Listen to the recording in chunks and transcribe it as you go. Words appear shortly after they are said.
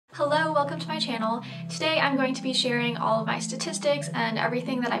Hello, welcome to my channel. Today I'm going to be sharing all of my statistics and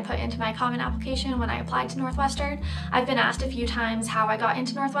everything that I put into my common application when I applied to Northwestern. I've been asked a few times how I got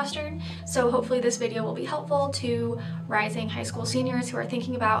into Northwestern, so hopefully this video will be helpful to rising high school seniors who are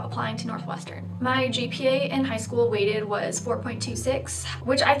thinking about applying to Northwestern. My GPA in high school weighted was 4.26,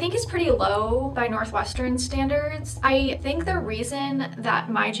 which I think is pretty low by Northwestern standards. I think the reason that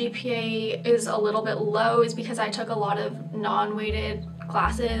my GPA is a little bit low is because I took a lot of non-weighted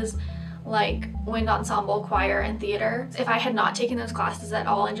classes like wind ensemble, choir, and theater. If I had not taken those classes at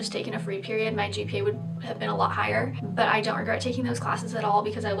all and just taken a free period, my GPA would have been a lot higher. But I don't regret taking those classes at all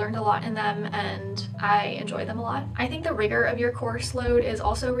because I learned a lot in them and I enjoy them a lot. I think the rigor of your course load is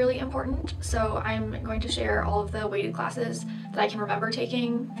also really important, so I'm going to share all of the weighted classes that I can remember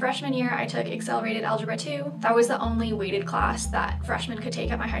taking. Freshman year, I took Accelerated Algebra II. That was the only weighted class that freshmen could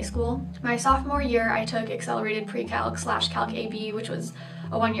take at my high school. My sophomore year, I took Accelerated Precalc/Calc AB, which was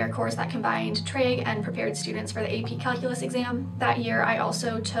a one-year course that combined trig and prepared students for the AP Calculus exam. That year, I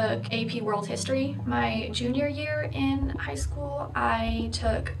also took AP World History. My junior year in high school, I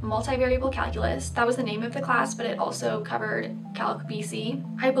took Multivariable Calculus. That was the name of the class, but it also covered Calc BC.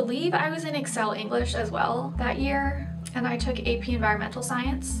 I believe I was in Excel English as well that year, and I took AP Environmental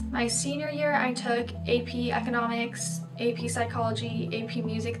Science. My senior year, I took AP Economics, AP Psychology, AP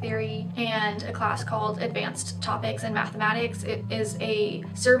Music Theory, and a class called Advanced Topics in Mathematics. It is a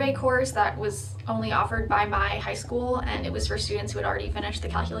survey course that was only offered by my high school, and it was for students who had already finished the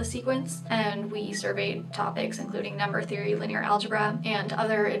calculus sequence, and we surveyed topics including number theory, linear algebra, and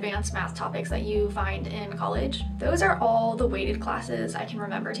other advanced math topics that you find in college. Those are all the weighted classes I can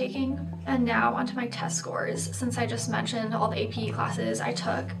remember taking. And now onto my test scores. Since I just mentioned all the AP classes I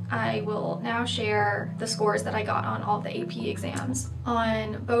took, I will now share the scores that I got on all the AP exams.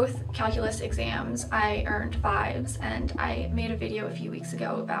 On both calculus exams, I earned 5s, and I made a video a few weeks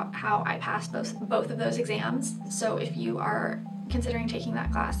ago about how I passed both of those exams. So if you are considering taking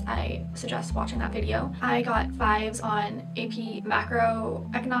that class, I suggest watching that video. I got 5s on AP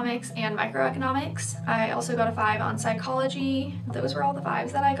Macroeconomics and Microeconomics. I also got a 5 on Psychology. Those were all the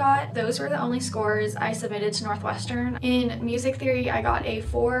 5s that I got. Those were the only scores I submitted to Northwestern. In Music Theory, I got a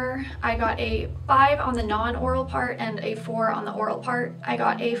 4. I got a 5 on the non-oral part and a 4 on the oral part. I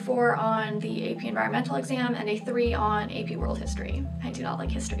got a 4 on the AP Environmental exam and a 3 on AP World History. I do not like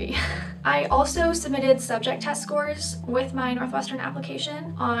history. I also submitted subject test scores with my Northwestern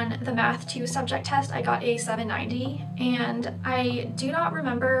application. On the Math 2 subject test, I got a 790, and I do not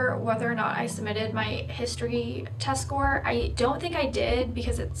remember whether or not I submitted my history test score. I don't think I did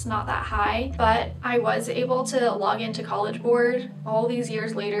because it's not that high, but I was able to log into College Board all these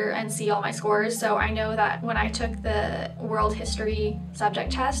years later and see all my scores, so I know that when I took the World History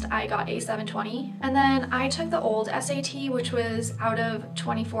subject test, I got a 720. And then I took the old SAT, which was out of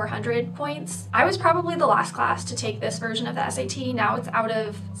 2,400 points. I was probably the last class to take this version of the SAT. Now it's out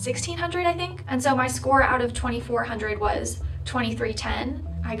of 1,600, I think. And so my score out of 2,400 was 2,310.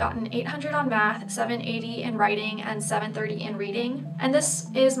 I got an 800 on math, 780 in writing, and 730 in reading. And this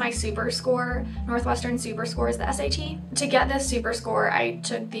is my super score. Northwestern super score is the SAT. To get this super score, I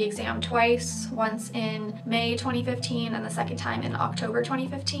took the exam twice, once in May 2015 and the second time in October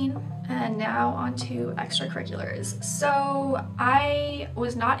 2015. And now on to extracurriculars. So I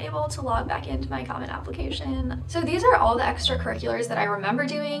was not able to log back into my common application. So these are all the extracurriculars that I remember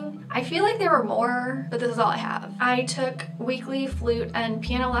doing. I feel like there were more, but this is all I have. I took weekly flute and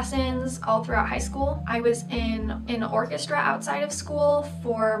piano lessons all throughout high school. I was in an orchestra outside of school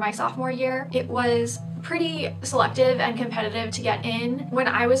for my sophomore year. It was pretty selective and competitive to get in. When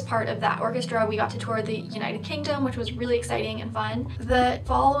I was part of that orchestra, we got to tour the United Kingdom, which was really exciting and fun. The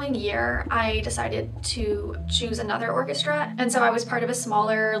following year, I decided to choose another orchestra, and so I was part of a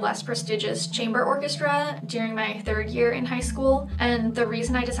smaller, less prestigious chamber orchestra during my 3rd year in high school. And the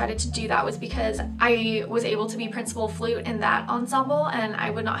reason I decided to do that was because I was able to be principal flute in that ensemble, and I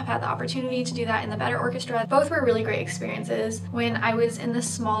would not have had the opportunity to do that in the better orchestra. Both were really great experiences. When I was in the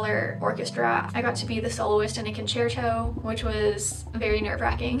smaller orchestra, I got to be the soloist in a concerto, which was very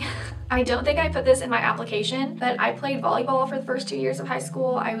nerve-wracking. I don't think I put this in my application, but I played volleyball for the first 2 years of high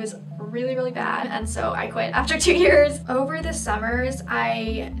school. I was really bad, and so I quit after 2 years. Over the summers,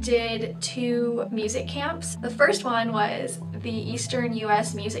 I did 2 music camps. The first one was the Eastern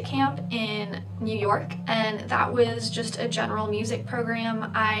US Music Camp in New York, and that was just a general music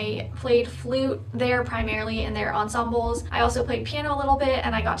program. I played flute there primarily in their ensembles. I also played piano a little bit,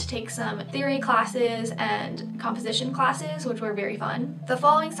 and I got to take some theory classes and composition classes, which were very fun. The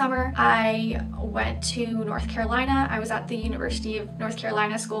following summer, I went to North Carolina. I was at the University of North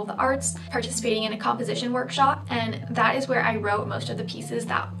Carolina School of the Arts participating in a composition workshop, and that is where I wrote most of the pieces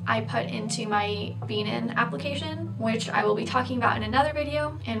that I put into my Beanin application, which I will be talking about in another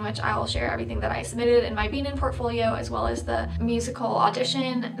video, in which I will share everything that I submitted in my Beanin portfolio, as well as the musical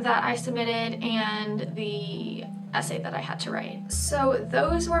audition that I submitted and the essay that I had to write. So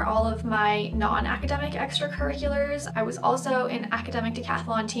those were all of my non-academic extracurriculars. I was also an academic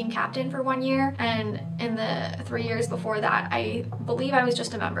decathlon team captain for 1 year, and in the 3 years before that, I believe I was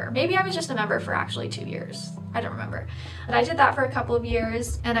just a member. Maybe I was just a member for actually 2 years. I don't remember. But I did that for a couple of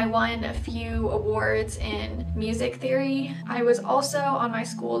years, and I won a few awards in music theory. I was also on my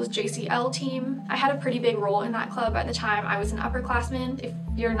school's JCL team. I had a pretty big role in that club at the time. I was an upperclassman. If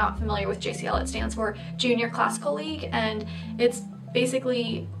you're not familiar with JCL, it stands for Junior Classical League, and it's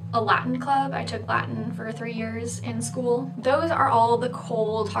basically a Latin club. I took Latin for 3 years in school. Those are all the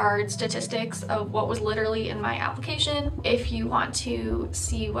cold, hard statistics of what was literally in my application. If you want to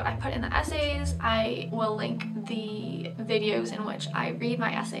see what I put in the essays, I will link the videos in which I read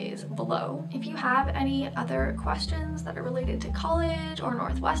my essays below. If you have any other questions that are related to college or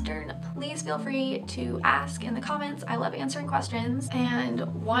Northwestern, please feel free to ask in the comments. I love answering questions. And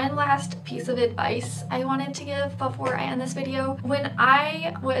one last piece of advice I wanted to give before I end this video. When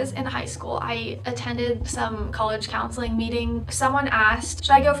I was in high school, I attended some college counseling meeting. Someone asked,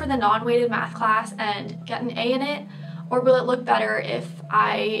 should I go for the non-weighted math class and get an A in it? Or will it look better if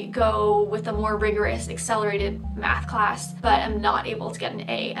I go with a more rigorous accelerated math class, but am not able to get an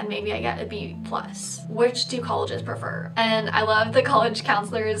A and maybe I get a B+? Which do colleges prefer? And I love the college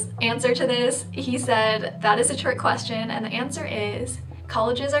counselor's answer to this. He said, that is a trick question, and the answer is,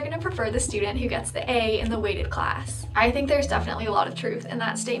 colleges are going to prefer the student who gets the A in the weighted class. I think there's definitely a lot of truth in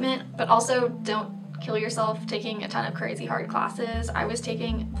that statement, but also don't kill yourself taking a ton of crazy hard classes. I was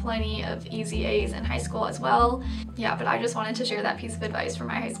taking plenty of easy A's in high school as well. Yeah, but I just wanted to share that piece of advice from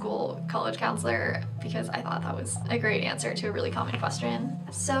my high school college counselor because I thought that was a great answer to a really common question.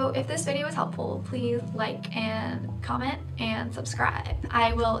 So if this video was helpful, please like and comment and subscribe.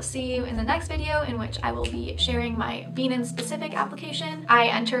 I will see you in the next video, in which I will be sharing my Beanin specific application. I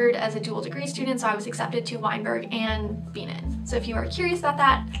entered as a dual degree student, so I was accepted to Weinberg and Beanin. So if you are curious about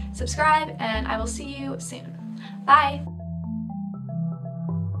that, subscribe, and I will see you soon. Bye!